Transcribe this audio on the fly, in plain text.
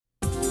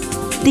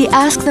The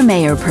Ask the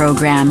Mayor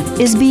program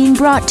is being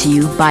brought to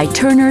you by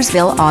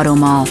Turnersville Auto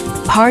Mall,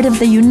 part of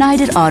the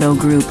United Auto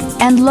Group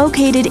and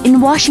located in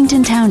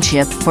Washington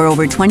Township for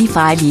over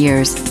 25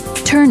 years.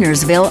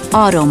 Turnersville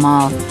Auto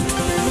Mall.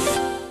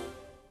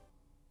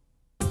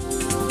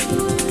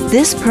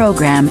 This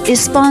program is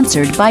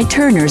sponsored by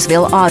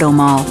Turnersville Auto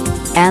Mall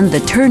and the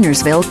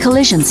Turnersville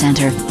Collision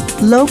Center,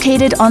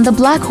 located on the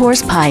Black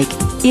Horse Pike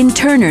in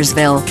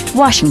Turnersville,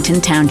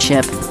 Washington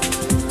Township.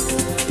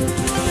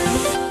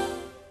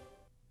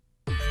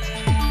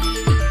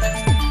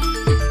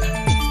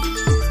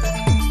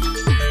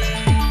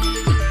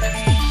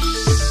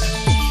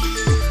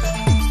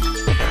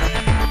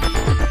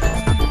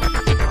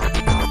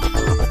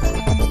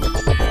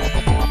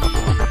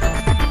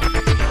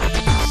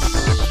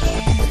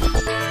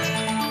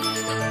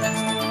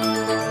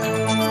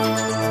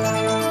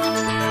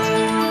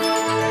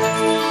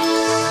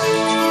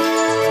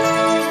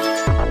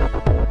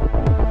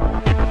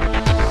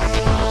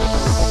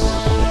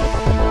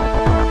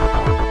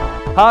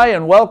 Hi,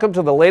 and welcome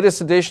to the latest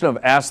edition of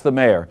Ask the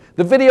Mayor,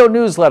 the video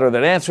newsletter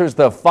that answers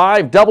the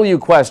 5 W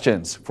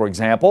questions. For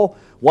example,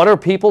 what are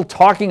people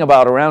talking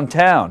about around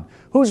town?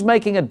 Who's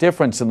making a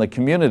difference in the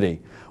community?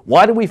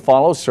 Why do we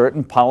follow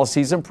certain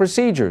policies and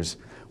procedures?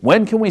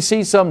 When can we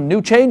see some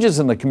new changes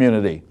in the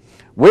community?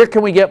 Where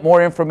can we get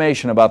more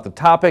information about the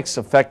topics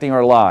affecting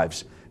our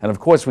lives? And of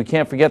course, we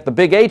can't forget the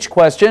big H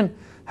question: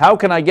 how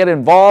can I get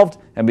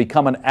involved and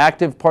become an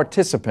active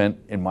participant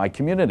in my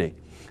community?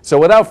 So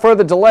without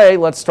further delay,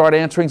 let's start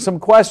answering some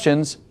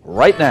questions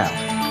right now.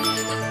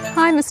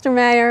 Hi, Mr.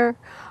 Mayor.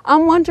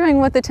 I'm wondering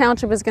what the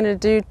township is going to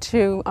do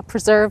to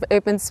preserve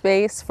open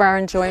space for our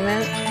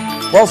enjoyment.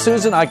 Well,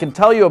 Susan, I can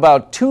tell you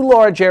about 2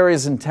 large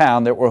areas in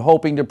town that we're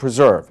hoping to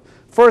preserve.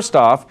 First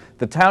off,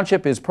 the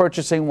township is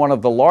purchasing one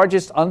of the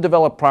largest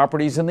undeveloped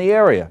properties in the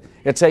area.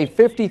 It's a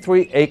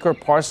 53-acre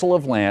parcel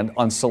of land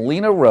on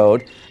Salina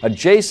Road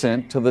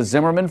adjacent to the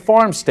Zimmerman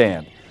Farm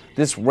Stand.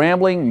 This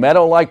rambling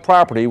meadow-like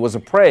property was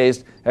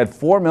appraised at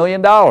 $4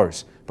 million,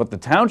 but the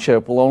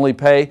township will only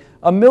pay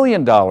 $1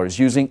 million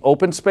using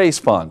open space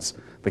funds.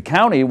 The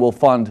county will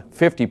fund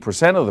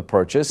 50% of the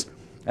purchase,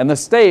 and the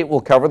state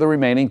will cover the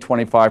remaining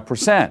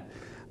 25%.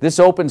 This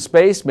open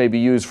space may be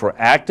used for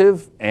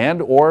active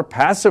and/or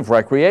passive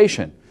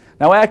recreation.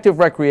 Now, active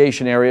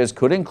recreation areas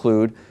could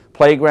include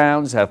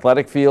playgrounds,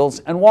 athletic fields,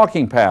 and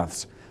walking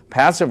paths.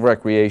 Passive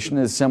recreation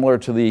is similar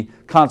to the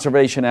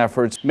conservation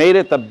efforts made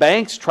at the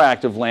Banks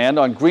tract of land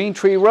on Green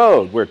Tree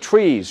Road, where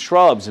trees,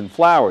 shrubs, and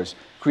flowers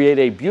create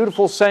a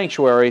beautiful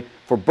sanctuary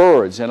for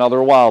birds and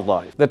other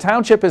wildlife. The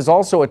township is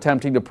also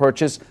attempting to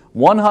purchase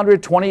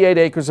 128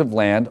 acres of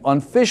land on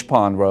Fish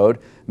Pond Road,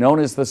 known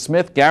as the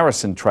Smith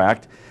Garrison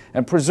Tract,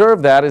 and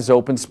preserve that as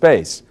open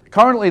space.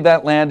 Currently,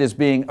 that land is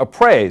being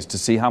appraised to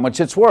see how much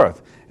it's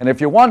worth. And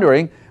if you're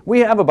wondering, we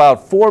have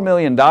about $4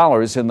 million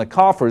in the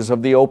coffers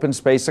of the open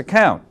space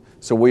account.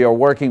 So we are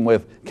working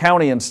with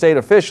county and state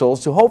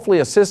officials to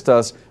hopefully assist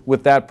us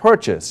with that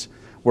purchase.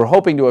 We're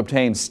hoping to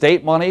obtain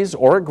state monies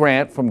or a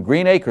grant from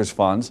Green Acres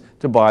funds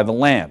to buy the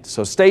land.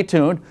 So stay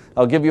tuned.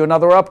 I'll give you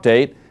another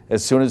update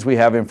as soon as we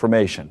have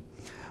information.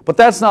 But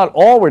that's not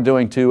all we're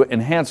doing to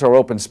enhance our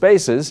open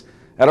spaces.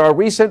 At our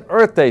recent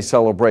Earth Day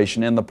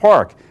celebration in the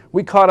park,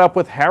 we caught up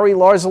with Harry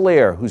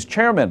Larzalier, who's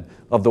chairman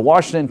of the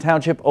Washington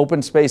Township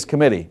Open Space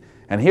Committee.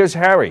 And here's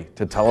Harry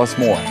to tell us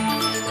more.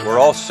 We're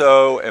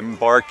also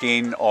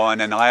embarking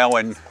on an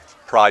island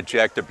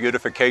project, a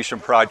beautification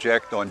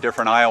project on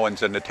different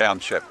islands in the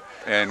township.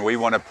 And we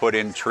want to put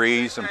in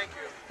trees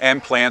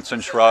and plants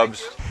and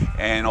shrubs.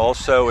 And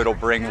also it'll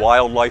bring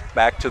wildlife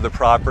back to the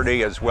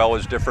property, as well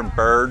as different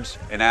birds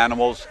and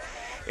animals.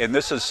 And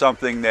this is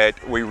something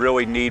that we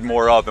really need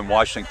more of in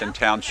Washington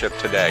Township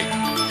today.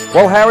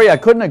 Well, Harry, I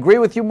couldn't agree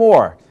with you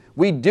more.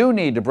 We do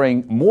need to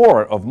bring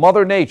more of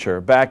Mother Nature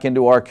back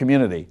into our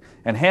community.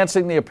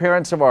 Enhancing the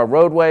appearance of our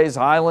roadways,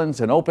 islands,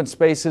 and open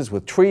spaces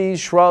with trees,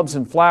 shrubs,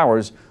 and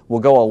flowers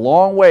will go a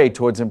long way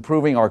towards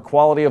improving our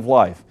quality of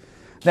life.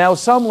 Now,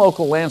 some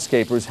local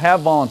landscapers have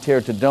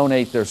volunteered to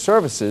donate their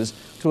services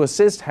to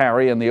assist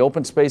Harry and the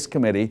Open Space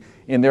Committee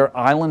in their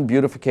island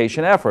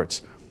beautification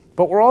efforts.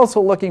 But we're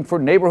also looking for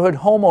neighborhood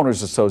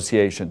homeowners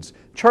associations,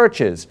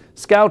 churches,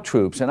 scout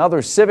troops, and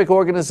other civic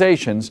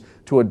organizations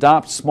to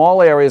adopt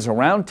small areas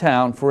around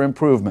town for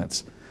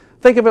improvements.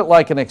 Think of it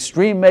like an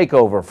extreme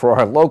makeover for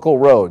our local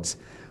roads.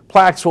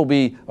 Plaques will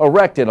be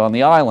erected on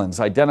the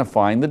islands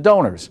identifying the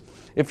donors.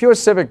 If your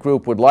civic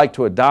group would like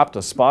to adopt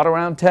a spot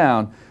around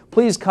town,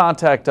 please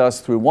contact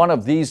us through one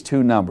of these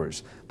 2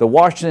 numbers. The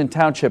Washington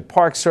Township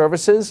Park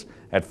Services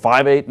at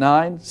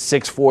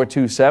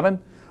 589-6427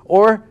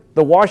 or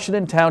the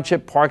Washington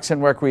Township Parks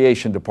and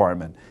Recreation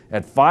Department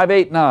at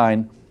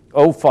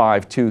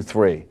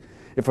 589-0523.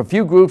 If a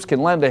few groups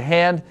can lend a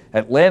hand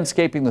at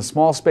landscaping the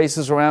small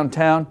spaces around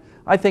town,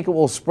 I think it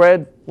will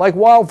spread like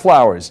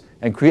wildflowers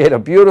and create a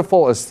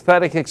beautiful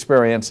aesthetic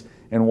experience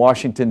in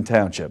Washington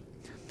Township.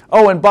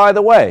 Oh, and by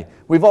the way,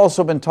 we've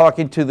also been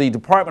talking to the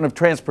Department of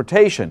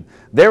Transportation.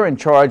 They're in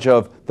charge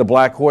of the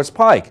Black Horse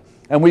Pike,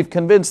 and we've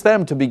convinced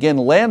them to begin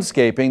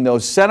landscaping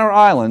those center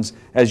islands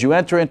as you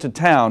enter into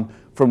town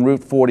from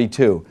Route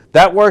 42.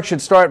 That work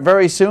should start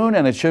very soon,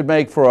 and it should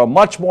make for a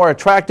much more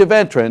attractive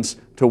entrance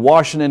to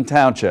Washington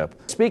Township.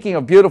 Speaking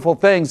of beautiful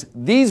things,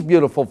 these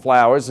beautiful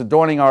flowers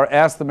adorning our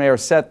Ask the Mayor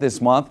set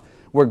this month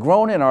were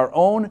grown in our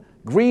own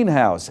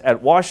greenhouse at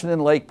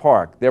Washington Lake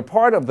Park. They're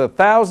part of the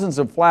thousands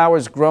of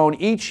flowers grown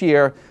each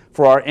year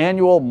for our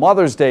annual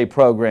Mother's Day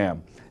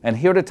program. And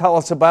here to tell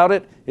us about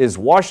it is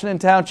Washington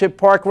Township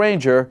Park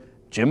Ranger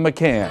Jim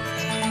McCann.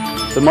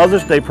 The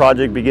Mother's Day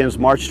project begins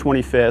March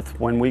 25th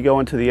when we go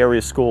into the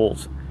area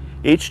schools.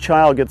 Each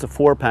child gets a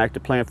 4-pack to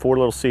plant 4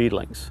 little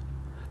seedlings.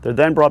 They're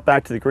then brought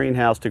back to the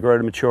greenhouse to grow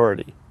to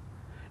maturity.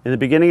 In the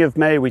beginning of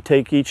May, we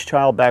take each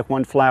child back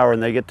 1 flower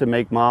and they get to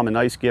make Mom a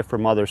nice gift for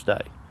Mother's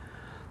Day.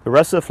 The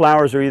rest of the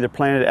flowers are either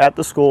planted at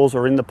the schools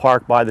or in the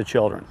park by the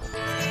children.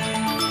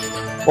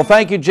 Well,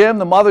 thank you, Jim.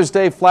 The Mother's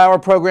Day Flower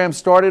Program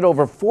started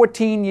over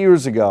 14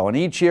 years ago, and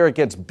each year it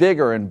gets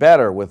bigger and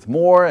better with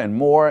more and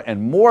more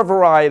and more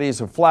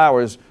varieties of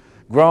flowers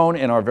grown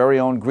in our very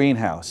own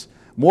greenhouse.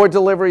 More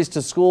deliveries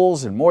to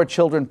schools and more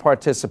children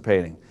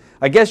participating.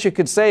 I guess you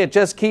could say it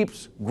just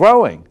keeps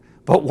growing,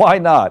 but why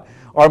not?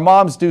 Our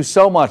moms do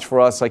so much for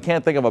us. I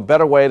can't think of a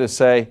better way to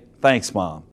say, thanks, Mom.